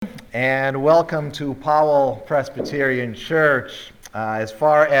and welcome to Powell Presbyterian Church. As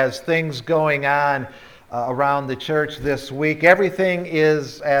far as things going on around the church this week, everything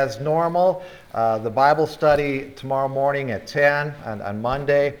is as normal. The Bible study tomorrow morning at 10 on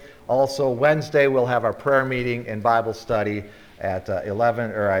Monday. Also Wednesday we'll have our prayer meeting and Bible study at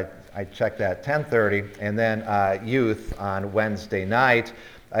 11, or I checked that, 10:30, and then youth on Wednesday night.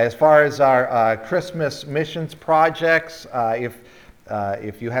 As far as our Christmas missions projects,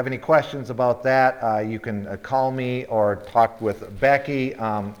 if you have any questions about that, you can call me or talk with Becky.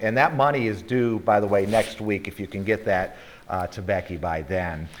 And that money is due, by the way, next week, if you can get that to Becky by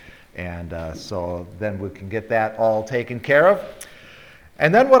then. And so then we can get that all taken care of.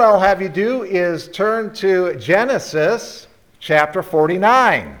 And then what I'll have you do is turn to Genesis chapter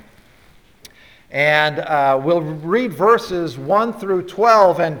 49. And we'll read verses 1 through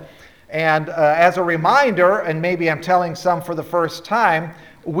 12. And as a reminder, and maybe I'm telling some for the first time,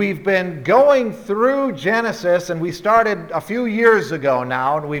 we've been going through Genesis, and we started a few years ago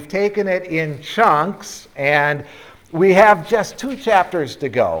now, and we've taken it in chunks, and we have just 2 chapters to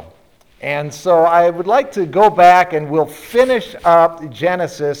go. And so I would like to go back, and we'll finish up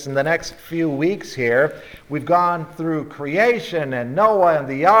Genesis in the next few weeks here. We've gone through creation and Noah and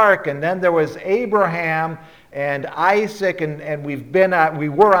the ark, and then there was Abraham and Isaac, and we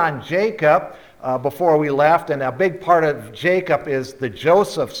were on Jacob before we left, and a big part of Jacob is the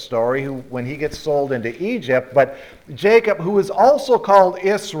Joseph story, when he gets sold into Egypt. But Jacob, who is also called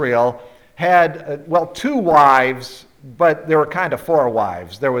Israel, had 2 wives, but there were kind of 4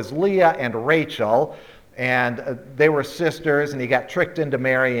 wives. There was Leah and Rachel, and they were sisters, and he got tricked into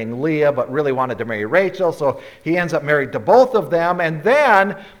marrying Leah, but really wanted to marry Rachel, so he ends up married to both of them. And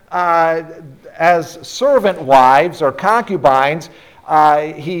then as servant wives or concubines,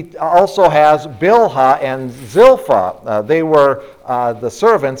 he also has Bilhah and Zilpah. They were the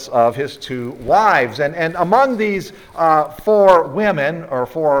servants of his 2 wives. And among these 4 women, or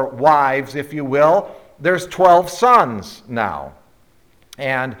 4 wives, if you will, there's 12 sons now.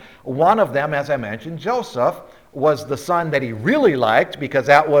 And one of them, as I mentioned, Joseph, was the son that he really liked, because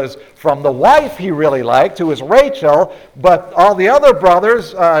that was from the wife he really liked, who was Rachel. But all the other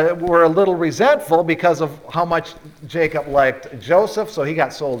brothers were a little resentful because of how much Jacob liked Joseph, so he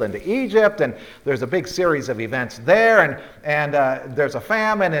got sold into Egypt, and there's a big series of events there, and there's a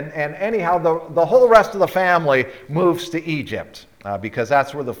famine, and anyhow, the whole rest of the family moves to Egypt. Because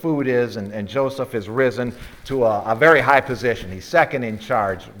that's where the food is, and Joseph is risen to a very high position. He's second in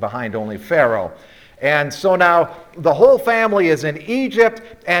charge, behind only Pharaoh. And so now the whole family is in Egypt,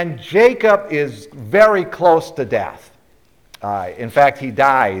 and Jacob is very close to death. In fact, he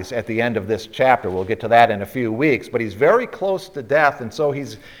dies at the end of this chapter. We'll get to that in a few weeks, but he's very close to death, and so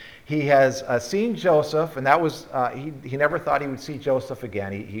he has seen Joseph, and that was he never thought he would see Joseph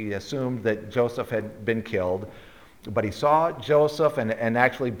again. He assumed that Joseph had been killed. But he saw Joseph and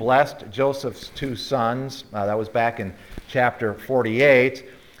actually blessed Joseph's 2 sons. That was back in chapter 48.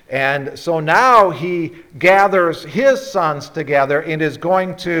 And so now he gathers his sons together and is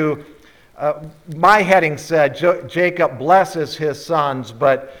going to, my heading said, Jacob blesses his sons,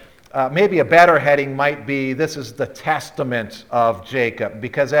 but maybe a better heading might be, this is the testament of Jacob.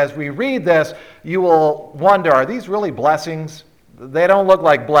 Because as we read this, you will wonder, are these really blessings? They don't look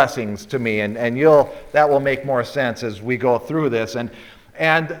like blessings to me, and that will make more sense as we go through this.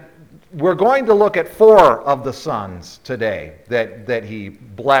 And we're going to look at 4 of the sons today that he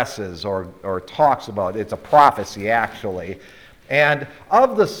blesses or talks about. It's a prophecy, actually. And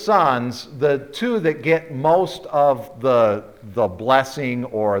of the sons, the 2 that get most of the blessing,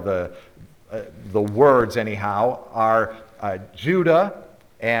 or the words anyhow, are Judah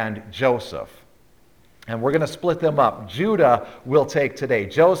and Joseph. And we're going to split them up. Judah will take today.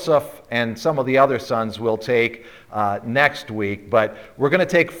 Joseph and some of the other sons will take next week. But we're going to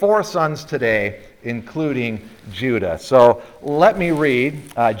take 4 sons today, including Judah. So let me read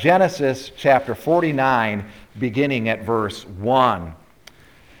Genesis chapter 49, beginning at verse 1.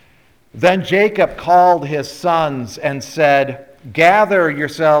 Then Jacob called his sons and said, "Gather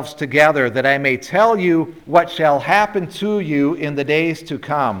yourselves together, that I may tell you what shall happen to you in the days to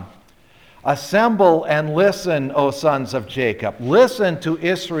come. Assemble and listen, O sons of Jacob. Listen to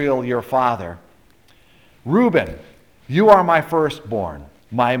Israel your father. Reuben, you are my firstborn,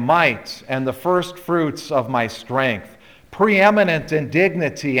 my might, and the firstfruits of my strength, preeminent in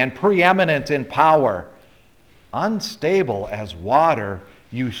dignity and preeminent in power. Unstable as water,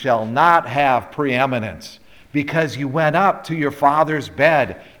 you shall not have preeminence, because you went up to your father's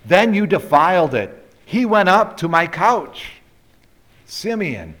bed. Then you defiled it. He went up to my couch.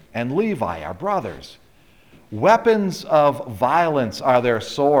 Simeon and Levi are brothers. Weapons of violence are their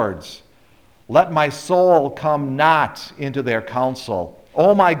swords. Let my soul come not into their counsel.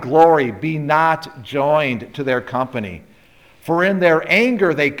 O my glory, be not joined to their company. For in their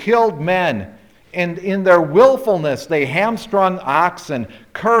anger they killed men, and in their willfulness they hamstrung oxen.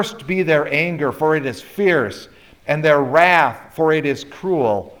 Cursed be their anger, for it is fierce, and their wrath, for it is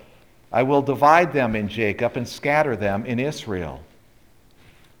cruel. I will divide them in Jacob and scatter them in Israel.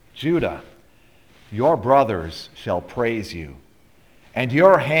 Judah, your brothers shall praise you, and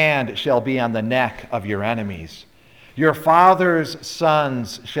your hand shall be on the neck of your enemies. Your father's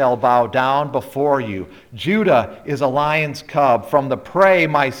sons shall bow down before you. Judah is a lion's cub. From the prey,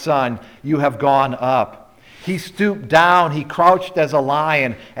 my son, you have gone up. He stooped down, he crouched as a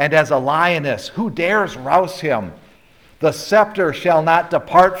lion, and as a lioness. Who dares rouse him? The scepter shall not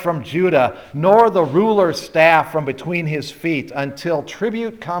depart from Judah, nor the ruler's staff from between his feet, until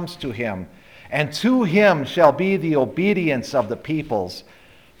tribute comes to him. And to him shall be the obedience of the peoples,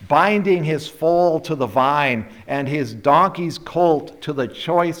 binding his foal to the vine, and his donkey's colt to the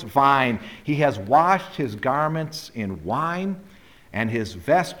choice vine. He has washed his garments in wine, and his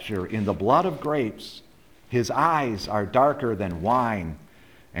vesture in the blood of grapes. His eyes are darker than wine,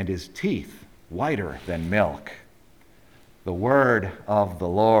 and his teeth whiter than milk. The word of the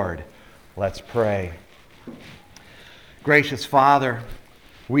Lord. Let's pray. Gracious Father,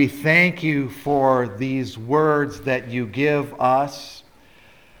 we thank you for these words that you give us.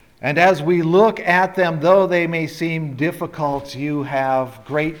 And as we look at them, though they may seem difficult, you have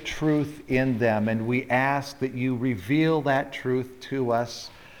great truth in them. And we ask that you reveal that truth to us,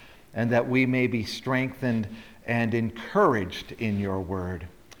 and that we may be strengthened and encouraged in your word.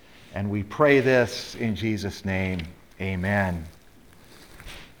 And we pray this in Jesus' name. Amen.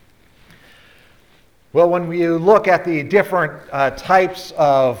 Well, when we look at the different types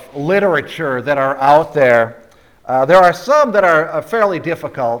of literature that are out there, there are some that are fairly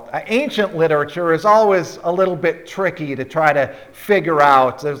difficult. Ancient literature is always a little bit tricky to try to figure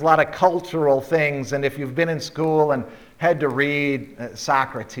out. There's a lot of cultural things, and if you've been in school and had to read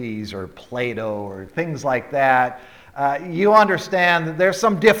Socrates or Plato or things like that, you understand that there's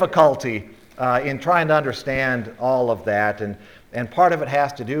some difficulty in trying to understand all of that, and part of it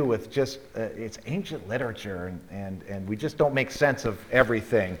has to do with just it's ancient literature, and we just don't make sense of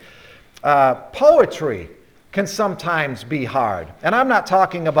everything. Poetry can sometimes be hard, and I'm not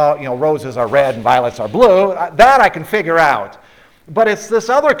talking about roses are red and violets are blue. That I can figure out, but it's this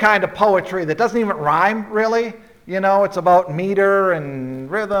other kind of poetry that doesn't even rhyme really. It's about meter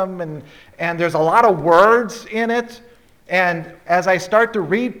and rhythm, and there's a lot of words in it. And as I start to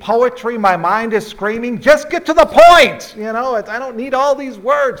read poetry, my mind is screaming, just get to the point! I don't need all these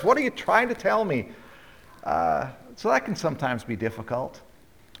words. What are you trying to tell me? So that can sometimes be difficult.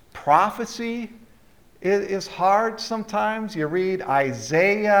 Prophecy is hard sometimes. You read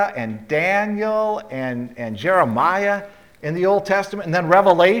Isaiah and Daniel and Jeremiah in the Old Testament, and then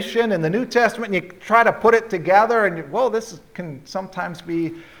Revelation in the New Testament, and you try to put it together, and this can sometimes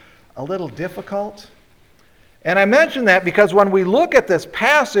be a little difficult. And I mention that because when we look at this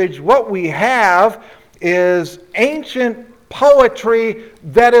passage, what we have is ancient poetry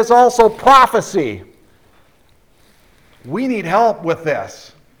that is also prophecy. We need help with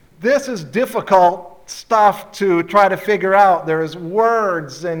this. This is difficult stuff to try to figure out. There's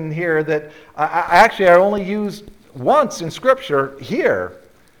words in here that I only used once in Scripture here.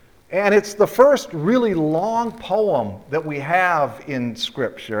 And it's the first really long poem that we have in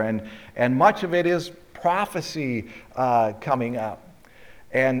Scripture. And much of it is prophecy coming up.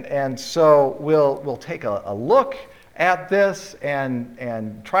 And so we'll take a look at this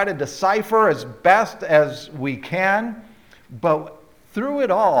and try to decipher as best as we can. But through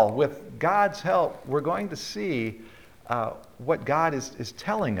it all, with God's help, we're going to see what God is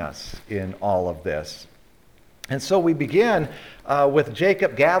telling us in all of this. And so we begin with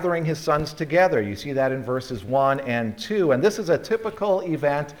Jacob gathering his sons together. You see that in verses 1 and 2. And this is a typical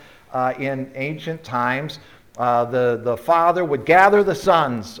event in ancient times. The father would gather the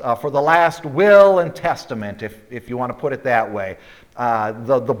sons for the last will and testament, if you want to put it that way.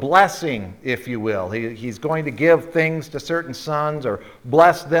 The blessing, if you will. He's going to give things to certain sons or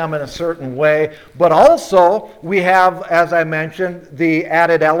bless them in a certain way. But also, we have, as I mentioned, the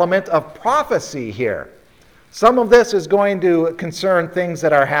added element of prophecy here. Some of this is going to concern things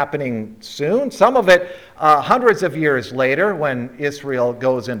that are happening soon. Some of it hundreds of years later when Israel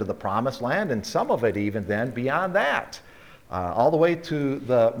goes into the Promised Land, and some of it even then beyond that, all the way to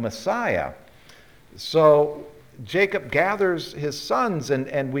the Messiah. So Jacob gathers his sons,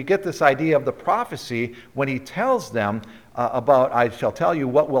 and we get this idea of the prophecy when he tells them about, I shall tell you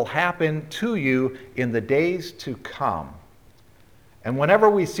what will happen to you in the days to come. And whenever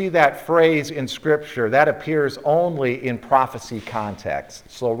we see that phrase in Scripture, that appears only in prophecy context.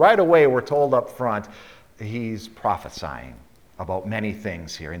 So right away we're told up front, he's prophesying about many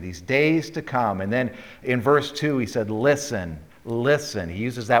things here in these days to come. And then in verse 2 he said, listen, listen. He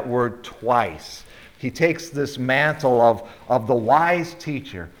uses that word twice. He takes this mantle of the wise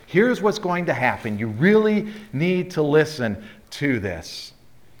teacher. Here's what's going to happen. You really need to listen to this.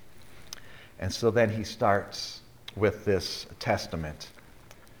 And so then he starts with this testament.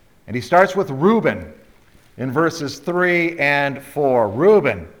 And he starts with Reuben in verses 3 and 4.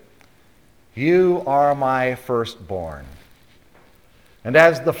 Reuben, you are my firstborn. And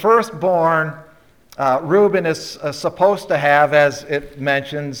as the firstborn, Reuben is supposed to have, as it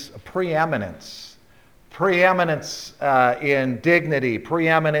mentions, preeminence. Preeminence in dignity,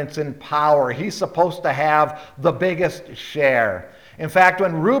 preeminence in power. He's supposed to have the biggest share. In fact,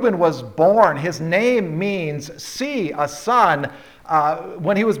 when Reuben was born, his name means see, a son.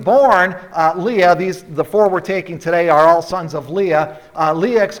 When he was born, Leah, the four we're taking today are all sons of Leah.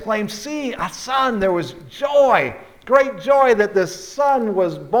 Leah exclaimed, see, a son. There was joy, great joy that this son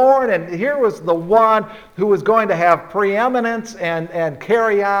was born, and here was the one who was going to have preeminence and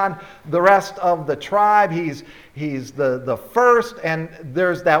carry on the rest of the tribe. He's the first, and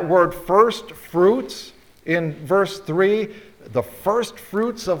there's that word first fruits in verse 3. The first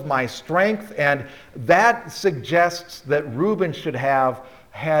fruits of my strength, and that suggests that Reuben should have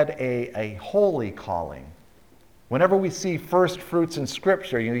had a holy calling. Whenever we see first fruits in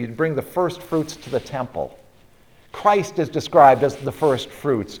Scripture, you bring the first fruits to the temple. Christ is described as the first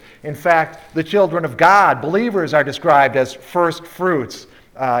fruits. In fact, the children of God, believers, are described as first fruits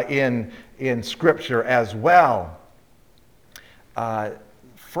in Scripture as well.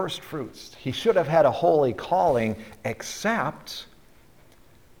 First fruits. He should have had a holy calling, except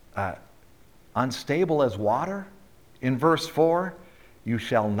unstable as water. In verse 4, you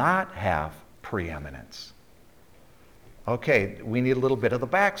shall not have preeminence. Okay, we need a little bit of the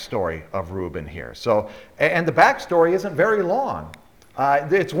backstory of Reuben here. And the backstory isn't very long.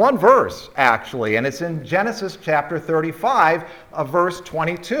 It's one verse, actually, and it's in Genesis chapter 35, verse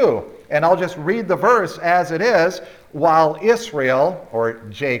 22. And I'll just read the verse as it is. While Israel, or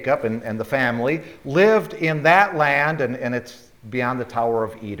Jacob and the family, lived in that land, and it's beyond the Tower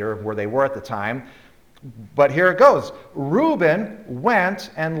of Eder, where they were at the time. But here it goes. Reuben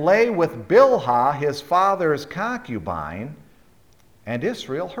went and lay with Bilhah, his father's concubine, and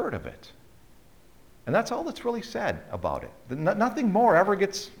Israel heard of it. And that's all that's really said about it. Nothing more ever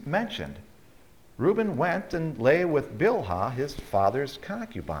gets mentioned. Reuben went and lay with Bilhah, his father's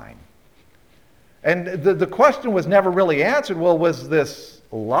concubine. And the question was never really answered, well, was this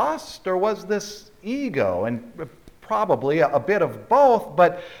lust or was this ego? And probably a bit of both,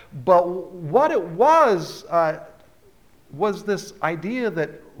 but what it was this idea that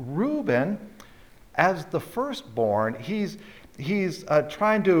Reuben, as the firstborn, he's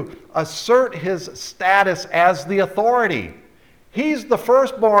trying to assert his status as the authority. He's the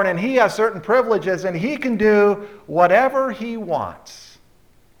firstborn and he has certain privileges and he can do whatever he wants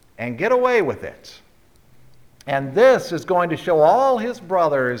and get away with it. And this is going to show all his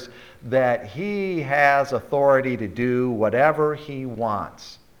brothers that he has authority to do whatever he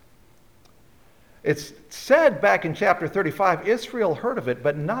wants. It's said back in chapter 35, Israel heard of it,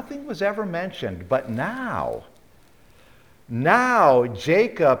 but nothing was ever mentioned. But now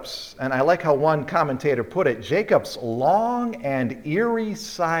Jacob's, and I like how one commentator put it, Jacob's long and eerie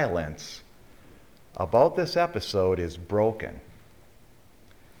silence about this episode is broken.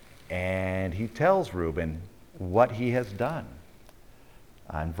 And he tells Reuben what he has done.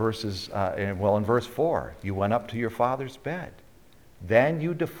 In verse 4, you went up to your father's bed. Then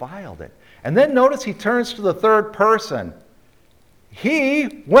you defiled it. And then notice he turns to the third person.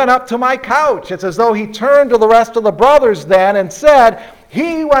 He went up to my couch. It's as though he turned to the rest of the brothers then and said,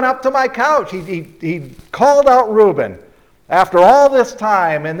 he went up to my couch. He called out Reuben after all this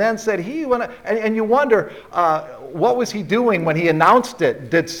time and then said, he went up. And you wonder, what was he doing when he announced it?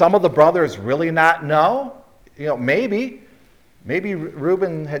 Did some of the brothers really not know? Maybe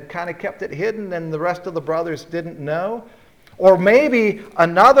Reuben had kind of kept it hidden and the rest of the brothers didn't know. Or maybe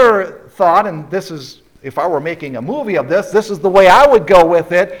another thought, and this is, if I were making a movie of this is the way I would go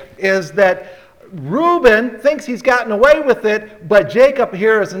with it, is that Reuben thinks he's gotten away with it, but Jacob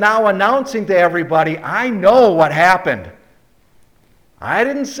here is now announcing to everybody, I know what happened. I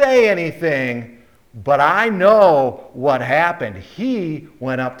didn't say anything, but I know what happened. He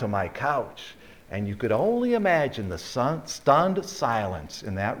went up to my couch. And you could only imagine the stunned silence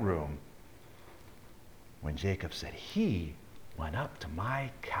in that room. when Jacob said, he went up to my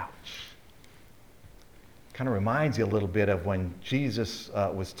couch. Kind of reminds you a little bit of when Jesus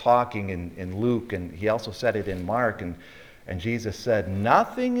was talking in Luke, and he also said it in Mark, and Jesus said,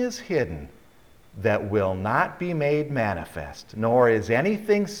 nothing is hidden that will not be made manifest, nor is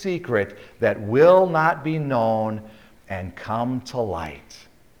anything secret that will not be known and come to light.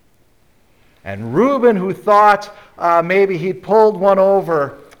 And Reuben, who thought maybe he'd pulled one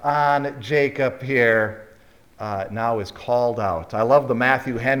over on Jacob here, now is called out. I love the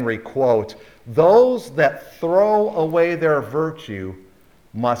Matthew Henry quote, those that throw away their virtue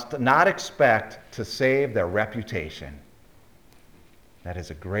must not expect to save their reputation. That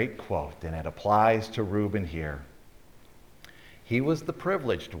is a great quote, and it applies to Reuben here. He was the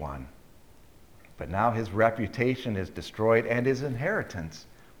privileged one, but now his reputation is destroyed and his inheritance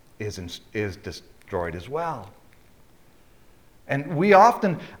is destroyed as well. And we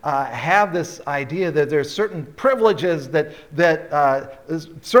often have this idea that there's certain privileges that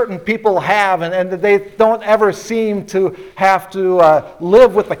certain people have, and that they don't ever seem to have to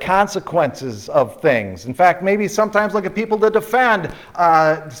live with the consequences of things. In fact, maybe sometimes look at people to defend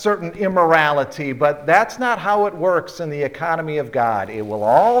certain immorality, but that's not how it works in the economy of God. It will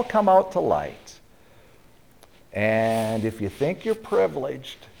all come out to light. And if you think you're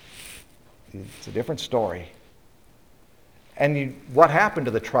privileged, it's a different story. And what happened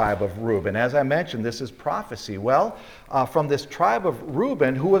to the tribe of Reuben? As I mentioned, this is prophecy. Well, from this tribe of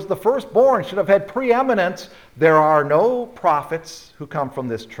Reuben, who was the firstborn, should have had preeminence. There are no prophets who come from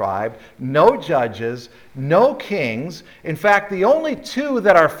this tribe, no judges, no kings. In fact, the only two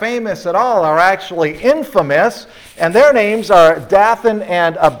that are famous at all are actually infamous, and their names are Dathan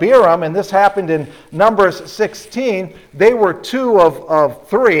and Abiram, and this happened in Numbers 16. They were two of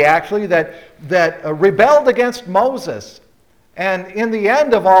three, actually, that rebelled against Moses. And in the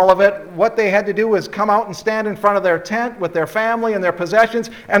end of all of it, what they had to do was come out and stand in front of their tent with their family and their possessions,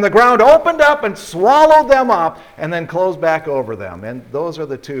 and the ground opened up and swallowed them up and then closed back over them. And those are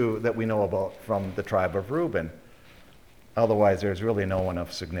the two that we know about from the tribe of Reuben. Otherwise, there's really no one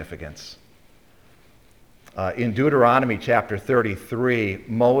of significance. In Deuteronomy chapter 33,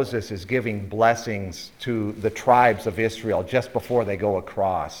 Moses is giving blessings to the tribes of Israel just before they go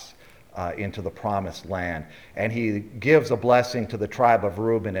across into the promised land. And he gives a blessing to the tribe of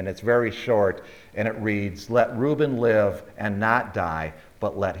Reuben, and it's very short, and it reads, let Reuben live and not die,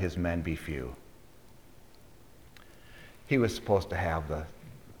 but let his men be few. He was supposed to have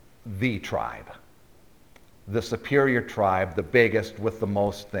the tribe, the superior tribe, the biggest with the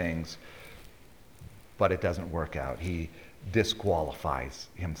most things, but it doesn't work out. He disqualifies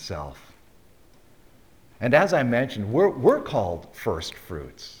himself. And as I mentioned, we're called first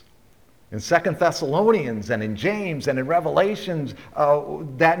fruits. In 2 Thessalonians and in James and in Revelations,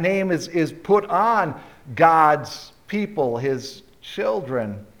 that name is put on God's people, his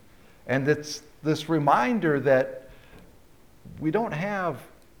children. And it's this reminder that we don't have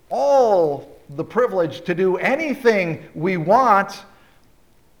all the privilege to do anything we want,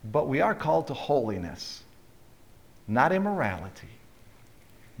 but we are called to holiness, not immorality,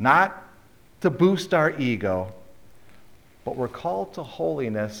 not to boost our ego, but we're called to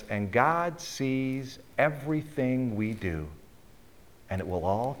holiness, and God sees everything we do, and it will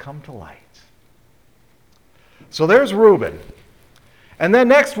all come to light. So there's Reuben. And then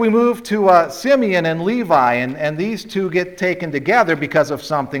next we move to Simeon and Levi, and these two get taken together because of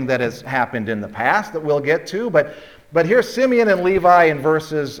something that has happened in the past that we'll get to. But here's Simeon and Levi in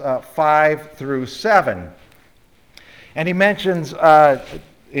verses 5 through 7. And he mentions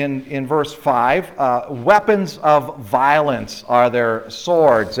in verse 5, weapons of violence are their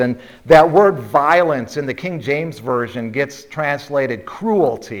swords. And that word violence in the King James Version gets translated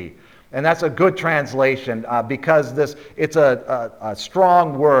cruelty. And that's a good translation because it's a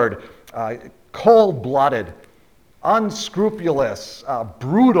strong word, cold-blooded, unscrupulous,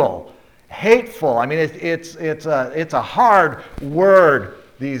 brutal, hateful. I mean, it's a hard word,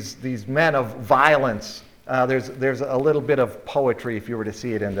 these men of violence. There's a little bit of poetry if you were to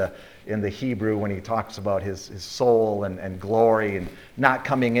see it in the Hebrew when he talks about his soul and glory and not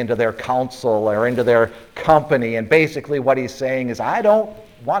coming into their counsel or into their company. And basically what he's saying is, I don't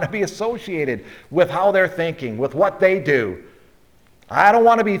want to be associated with how they're thinking, with what they do. I don't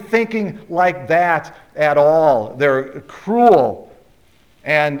want to be thinking like that at all. They're cruel.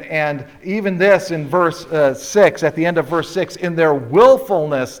 And even this in verse 6, at the end of verse 6, in their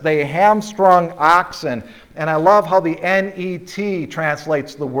willfulness they hamstrung oxen. And I love how the NET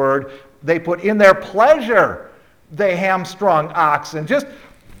translates the word. They put in their pleasure they hamstrung oxen.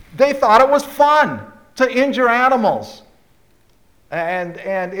 They thought it was fun to injure animals. And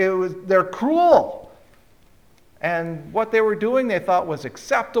they're cruel. And what they were doing they thought was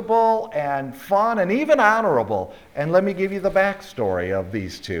acceptable and fun and even honorable. And let me give you the backstory of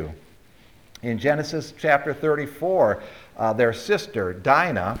these two. In Genesis chapter 34, their sister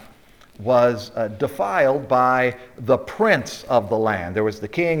Dinah was defiled by the prince of the land. There was the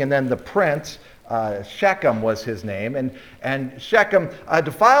king and then the prince. Shechem was his name. And Shechem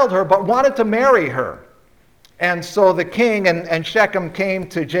defiled her but wanted to marry her. And so the king and Shechem came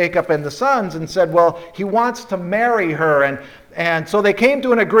to Jacob and the sons and said, well, he wants to marry her. And so they came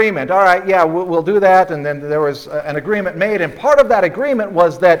to an agreement. All right, yeah, we'll do that. And then there was an agreement made. And part of that agreement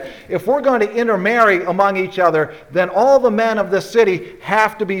was that if we're going to intermarry among each other, then all the men of this city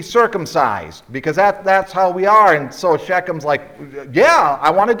have to be circumcised, because that's how we are. And so Shechem's like, yeah,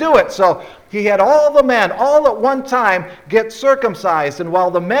 I want to do it. So he had all the men, all at one time, get circumcised. And while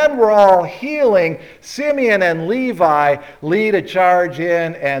the men were all healing, Simeon and Levi lead a charge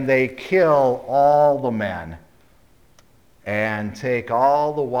in and they kill all the men and take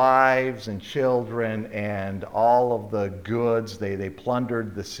all the wives and children and all of the goods. They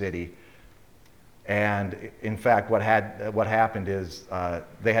plundered the city. And in fact, what happened is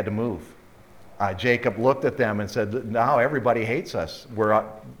they had to move. Jacob looked at them and said, now everybody hates us. We're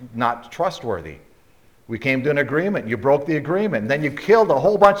not trustworthy. We came to an agreement. You broke the agreement. And then you killed a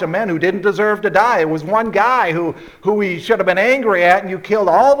whole bunch of men who didn't deserve to die. It was one guy who we should have been angry at, and you killed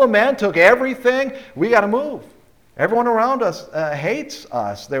all the men, took everything. We got to move. Everyone around us hates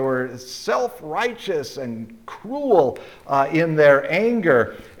us. They were self-righteous and cruel in their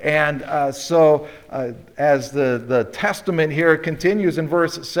anger. And so as the testament here continues in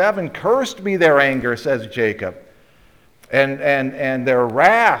verse 7, cursed be their anger, says Jacob, and their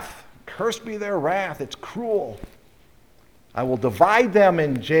wrath. Cursed be their wrath. It's cruel. I will divide them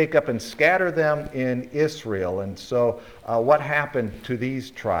in Jacob and scatter them in Israel. And so what happened to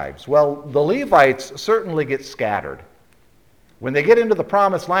these tribes? Well, the Levites certainly get scattered. When they get into the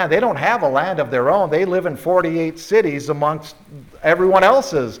promised land, they don't have a land of their own. They live in 48 cities amongst everyone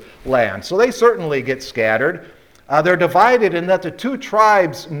else's land. So they certainly get scattered. They're divided in that the two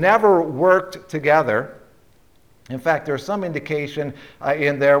tribes never worked together. In fact, there's some indication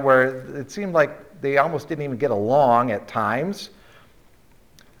in there where it seemed like they almost didn't even get along at times.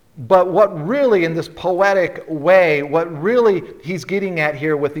 But what really, in this poetic way, what really he's getting at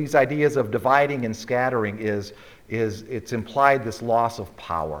here with these ideas of dividing and scattering is it's implied this loss of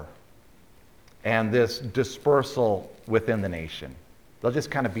power and this dispersal within the nation. They'll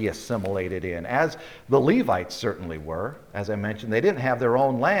just kind of be assimilated in, as the Levites certainly were. As I mentioned, they didn't have their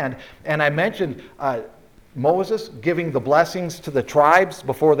own land. And I mentioned Moses giving the blessings to the tribes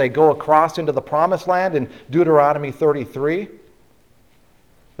before they go across into the promised land in Deuteronomy 33.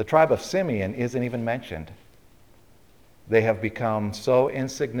 The tribe of Simeon isn't even mentioned. They have become so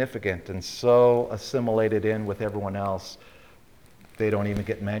insignificant and so assimilated in with everyone else, they don't even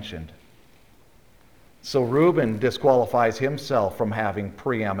get mentioned. So Reuben disqualifies himself from having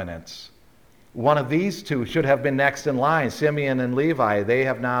preeminence. One of these two should have been next in line, Simeon and Levi. They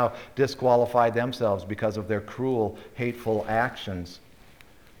have now disqualified themselves because of their cruel, hateful actions.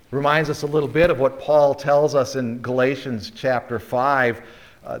 Reminds us a little bit of what Paul tells us in Galatians chapter 5.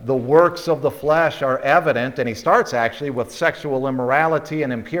 The works of the flesh are evident, and he starts actually with sexual immorality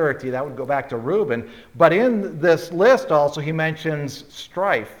and impurity. That would go back to Reuben. But in this list also he mentions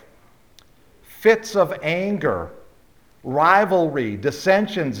strife, fits of anger, rivalry,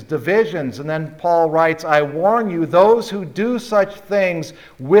 dissensions, divisions. And then Paul writes, I warn you, those who do such things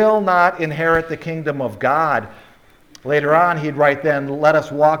will not inherit the kingdom of God. Later on, he'd write then, let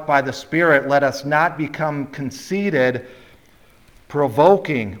us walk by the Spirit. Let us not become conceited,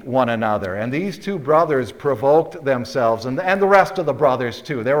 provoking one another. And these two brothers provoked themselves, and the rest of the brothers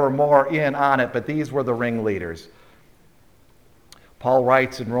too. There were more in on it, but these were the ringleaders. Paul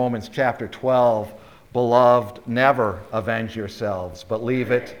writes in Romans chapter 12, Beloved, never avenge yourselves, but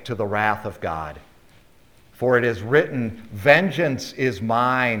leave it to the wrath of God. For it is written, Vengeance is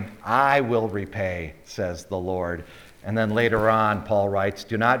mine, I will repay, says the Lord. And then later on, Paul writes,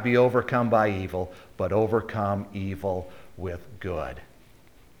 Do not be overcome by evil, but overcome evil with good.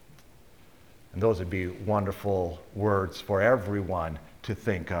 And those would be wonderful words for everyone to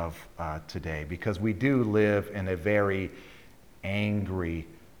think of today, because we do live in a very angry,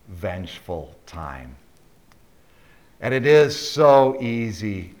 vengeful time. And it is so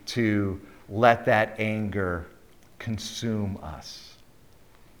easy to let that anger consume us.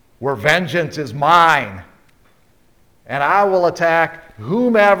 Where vengeance is mine, and I will attack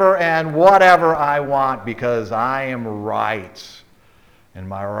whomever and whatever I want because I am right. In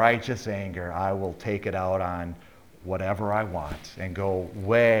my righteous anger, I will take it out on whatever I want and go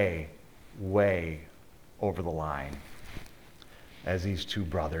way, way over the line, as these two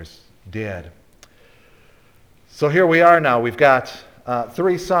brothers did. So here we are now. We've got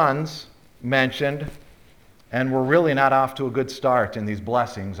 3 sons mentioned, and we're really not off to a good start in these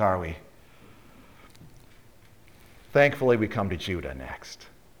blessings, are we? Thankfully, we come to Judah next.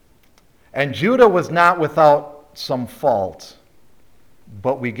 And Judah was not without some fault,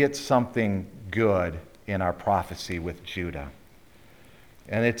 but we get something good in our prophecy with Judah.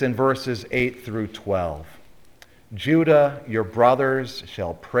 And it's in verses 8 through 12. Judah, your brothers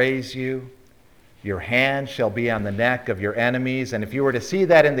shall praise you. Your hand shall be on the neck of your enemies. And if you were to see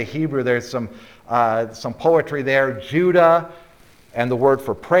that in the Hebrew, there's some poetry there. Judah, and the word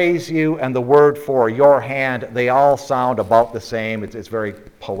for praise you, and the word for your hand, they all sound about the same. It's very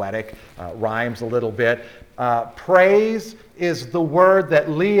poetic, rhymes a little bit. Praise is the word that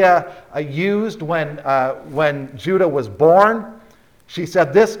Leah used when Judah was born. She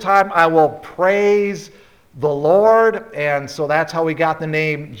said, "This time I will praise the Lord," and so that's how we got the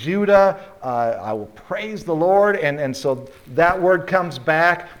name Judah. I will praise the Lord, and so that word comes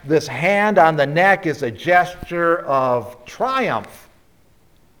back. This hand on the neck is a gesture of triumph.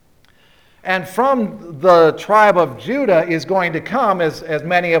 And from the tribe of Judah is going to come, as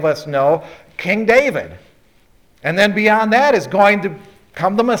many of us know, King David. And then beyond that is going to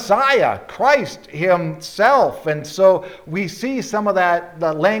come the Messiah, Christ himself. And so we see some of that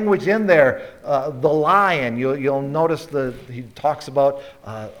the language in there. The lion, you'll notice he talks about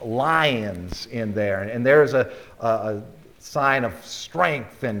lions in there. And there's a sign of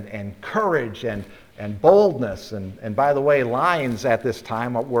strength and courage and boldness. And by the way, lions at this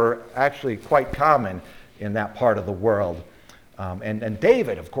time were actually quite common in that part of the world. And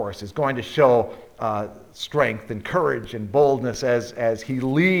David, of course, is going to show strength and courage and boldness as he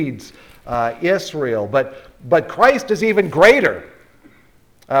leads Israel. But Christ is even greater.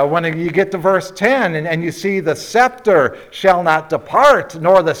 When you get to verse 10 and you see the scepter shall not depart,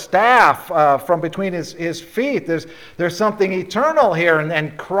 nor the staff from between his feet. There's something eternal here,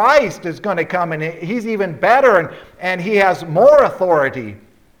 and Christ is going to come, and he's even better, and he has more authority.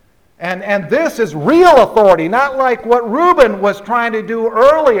 And this is real authority, not like what Reuben was trying to do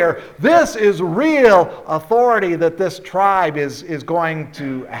earlier. This is real authority that this tribe is going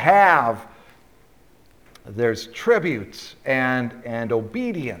to have. There's tribute and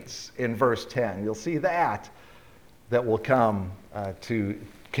obedience in verse 10. You'll see that will come to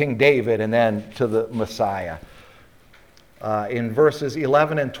King David and then to the Messiah. In verses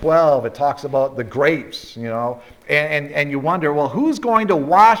 11 and 12, it talks about the grapes, and you wonder, well, who's going to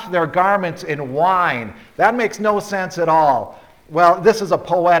wash their garments in wine? That makes no sense at all. Well, this is a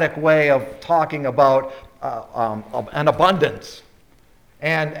poetic way of talking about an abundance.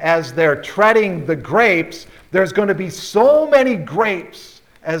 And as they're treading the grapes, there's going to be so many grapes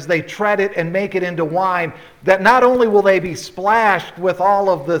as they tread it and make it into wine that not only will they be splashed with all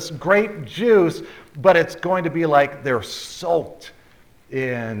of this grape juice, but it's going to be like they're soaked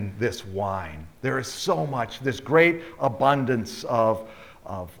in this wine. There is so much, this great abundance of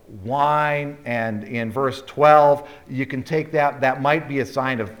wine. And in verse 12, you can take that might be a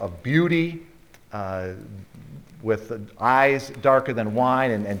sign of beauty, with eyes darker than wine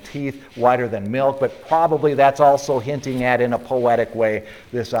and teeth whiter than milk, but probably that's also hinting at, in a poetic way,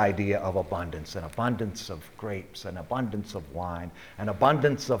 this idea of abundance, an abundance of grapes, an abundance of wine, an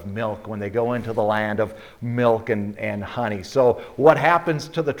abundance of milk when they go into the land of milk and honey. So what happens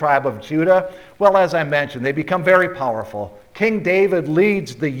to the tribe of Judah? Well, as I mentioned, they become very powerful. King David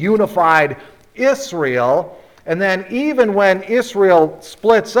leads the unified Israel, and then even when Israel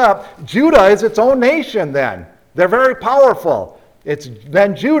splits up, Judah is its own nation then. They're very powerful. It's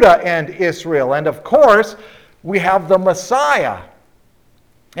then Judah and Israel. And of course, we have the Messiah.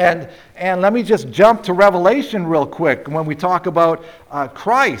 And let me just jump to Revelation real quick when we talk about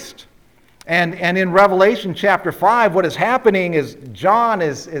Christ. And in Revelation chapter 5, what is happening is John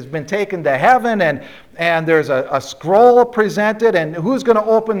has been taken to heaven, and there's a scroll presented, and who's going to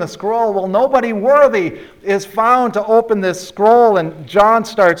open the scroll? Well, nobody worthy is found to open this scroll, and John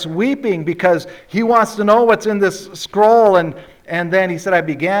starts weeping because he wants to know what's in this scroll, and then he said, I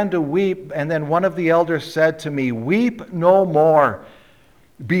began to weep, and then one of the elders said to me, weep no more.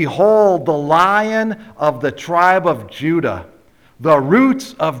 Behold, the Lion of the tribe of Judah, the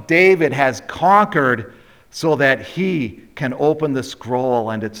roots of David, has conquered so that he can open the scroll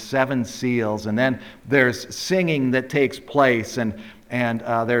and its 7 seals. And then there's singing that takes place, and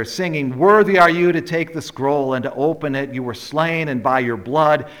they're singing, worthy are you to take the scroll and to open it. You were slain, and by your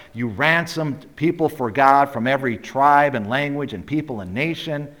blood you ransomed people for God from every tribe and language and people and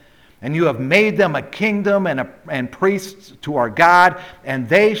nation. And you have made them a kingdom and priests to our God, and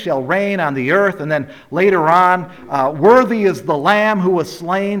they shall reign on the earth. And then later on, worthy is the Lamb who was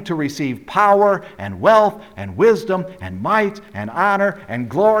slain to receive power and wealth and wisdom and might and honor and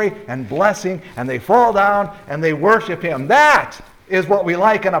glory and blessing. And they fall down and they worship him. That is what we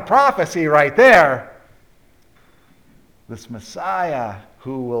like in a prophecy right there. This Messiah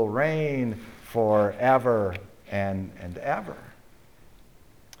who will reign forever and ever.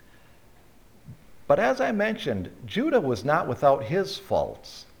 But as I mentioned, Judah was not without his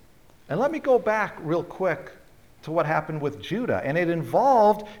faults. And let me go back real quick to what happened with Judah. And it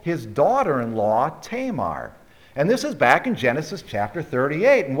involved his daughter-in-law, Tamar. And this is back in Genesis chapter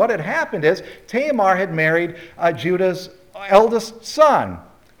 38. And what had happened is Tamar had married Judah's eldest son,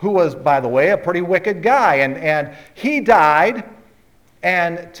 who was, by the way, a pretty wicked guy. And he died,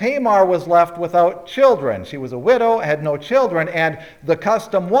 and Tamar was left without children. She was a widow, had no children, and the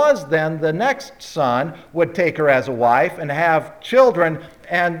custom was then the next son would take her as a wife and have children,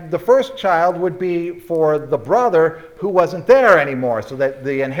 and the first child would be for the brother who wasn't there anymore, so that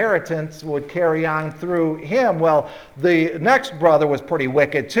the inheritance would carry on through him. Well, the next brother was pretty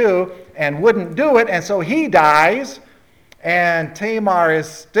wicked too and wouldn't do it, and so he dies. And Tamar is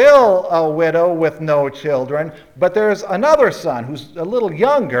still a widow with no children. But there's another son who's a little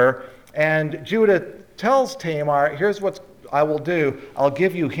younger. And Judah tells Tamar, here's what I will do. I'll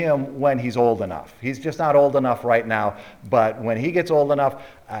give you him when he's old enough. He's just not old enough right now. But when he gets old enough,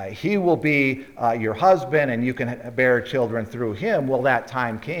 he will be your husband, and you can bear children through him. Well, that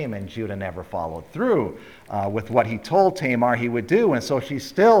time came, and Judah never followed through with what he told Tamar he would do. And so she's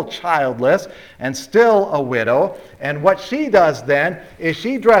still childless and still a widow. And what she does then is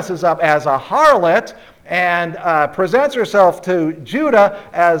she dresses up as a harlot and presents herself to Judah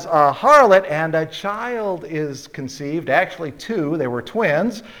as a harlot, and a child is conceived, actually two, they were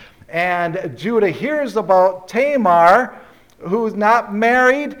twins. And Judah hears about Tamar, who's not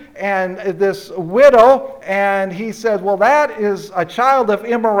married, and this widow, and he says, well, that is a child of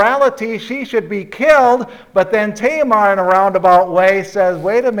immorality. She should be killed. But then Tamar, in a roundabout way, says,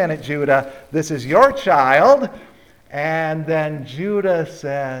 wait a minute, Judah, this is your child. And then Judah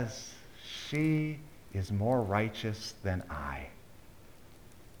says, she is more righteous than I.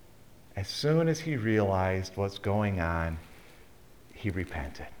 As soon as he realized what's going on, he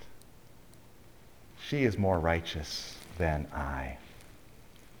repented. She is more righteous than I.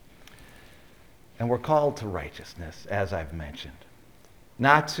 And we're called to righteousness, as I've mentioned.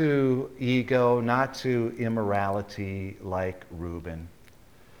 Not to ego, not to immorality like Reuben.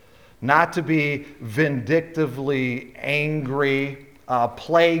 Not to be vindictively angry,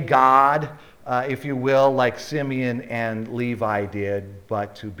 play God, if you will, like Simeon and Levi did,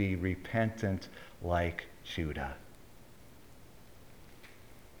 but to be repentant like Judah.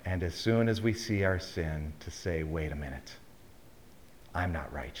 And as soon as we see our sin, to say, wait a minute, I'm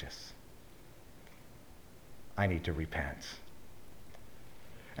not righteous. I need to repent.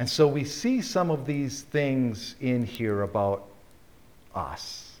 And so we see some of these things in here about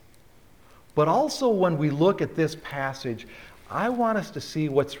us. But also when we look at this passage, I want us to see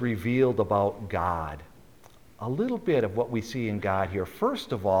what's revealed about God. A little bit of what we see in God here.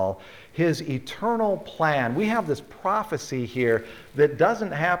 First of all, his eternal plan. We have this prophecy here that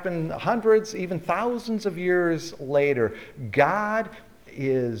doesn't happen hundreds, even thousands of years later. God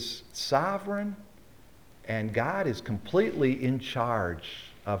is sovereign, and God is completely in charge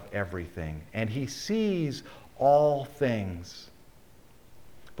of everything. And he sees all things.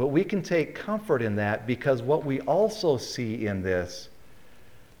 But we can take comfort in that, because what we also see in this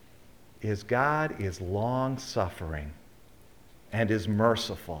is God is long-suffering and is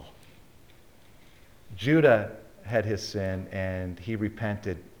merciful. Judah had his sin, and he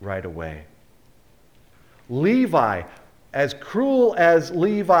repented right away. Levi, as cruel as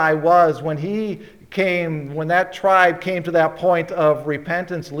Levi was when that tribe came to that point of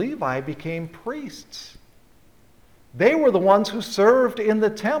repentance, Levi became priests. They were the ones who served in the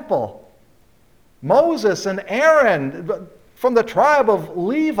temple. Moses and Aaron from the tribe of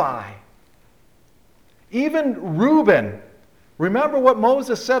Levi. Even Reuben. Remember what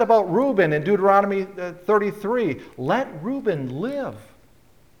Moses said about Reuben in Deuteronomy 33. Let Reuben live.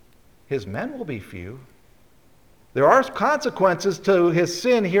 His men will be few. There are consequences to his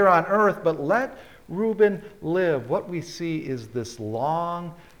sin here on earth, but let Reuben live. What we see is this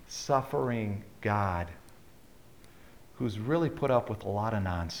long-suffering God who's really put up with a lot of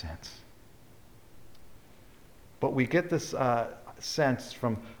nonsense. But we get this sense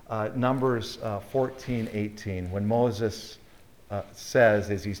from Numbers 14:18, when Moses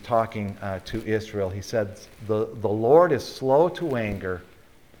says, as he's talking to Israel, he says, the Lord is slow to anger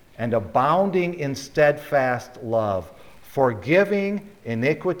and abounding in steadfast love, forgiving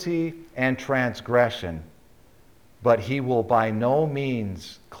iniquity and transgression, but he will by no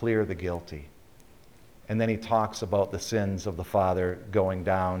means clear the guilty. And then he talks about the sins of the father going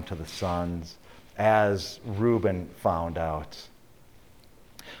down to the sons, as Reuben found out.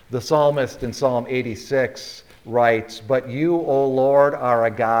 The psalmist in Psalm 86 writes, "But you, O Lord, are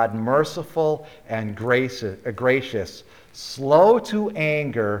a God merciful and gracious, slow to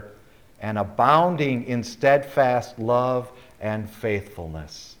anger, and abounding in steadfast love and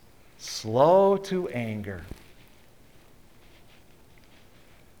faithfulness." Slow to anger.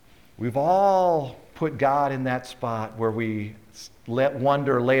 We've all put God in that spot where we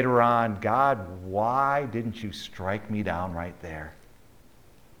wonder later on, God, why didn't you strike me down right there?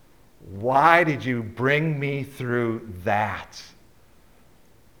 Why did you bring me through that?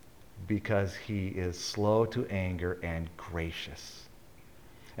 Because he is slow to anger and gracious.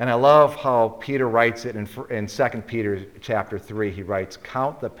 And I love how Peter writes it in 2 Peter chapter 3. He writes,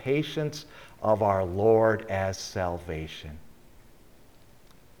 "Count the patience of our Lord as salvation."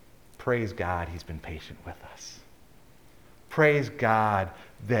 Praise God, he's been patient with us. Praise God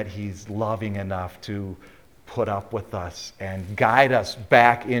that he's loving enough to put up with us and guide us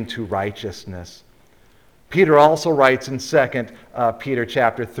back into righteousness. Peter also writes in 2 Peter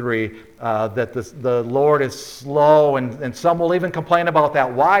chapter 3 that the Lord is slow, and some will even complain about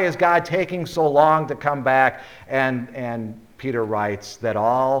that. Why is God taking so long to come back? And Peter writes that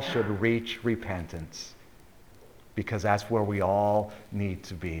all should reach repentance, because that's where we all need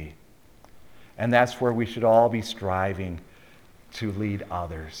to be. And that's where we should all be striving to lead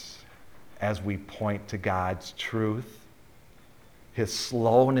others as we point to God's truth, his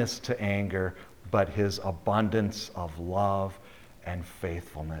slowness to anger, but his abundance of love and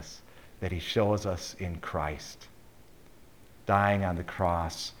faithfulness that he shows us in Christ, dying on the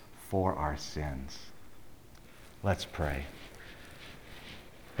cross for our sins. Let's pray.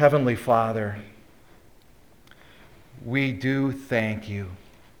 Heavenly Father, we do thank you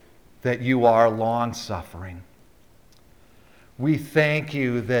that you are long-suffering. We thank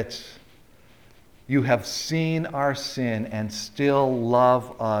you that you have seen our sin and still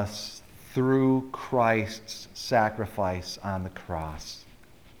love us through Christ's sacrifice on the cross.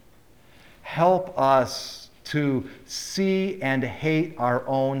 Help us to see and hate our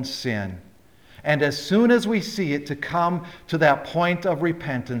own sin, and as soon as we see it, to come to that point of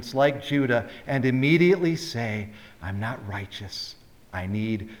repentance like Judah and immediately say, I'm not righteous, I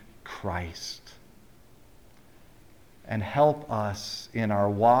need Christ. And help us in our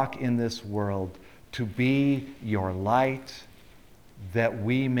walk in this world to be your light, that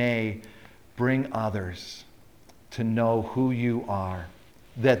we may bring others to know who you are,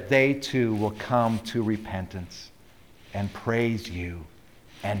 that they too will come to repentance and praise you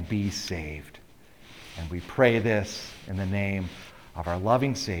and be saved. And we pray this in the name of our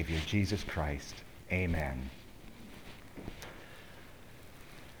loving Savior, Jesus Christ. Amen.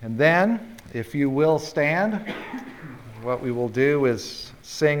 And then, if you will stand, what we will do is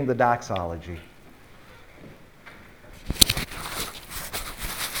sing the doxology.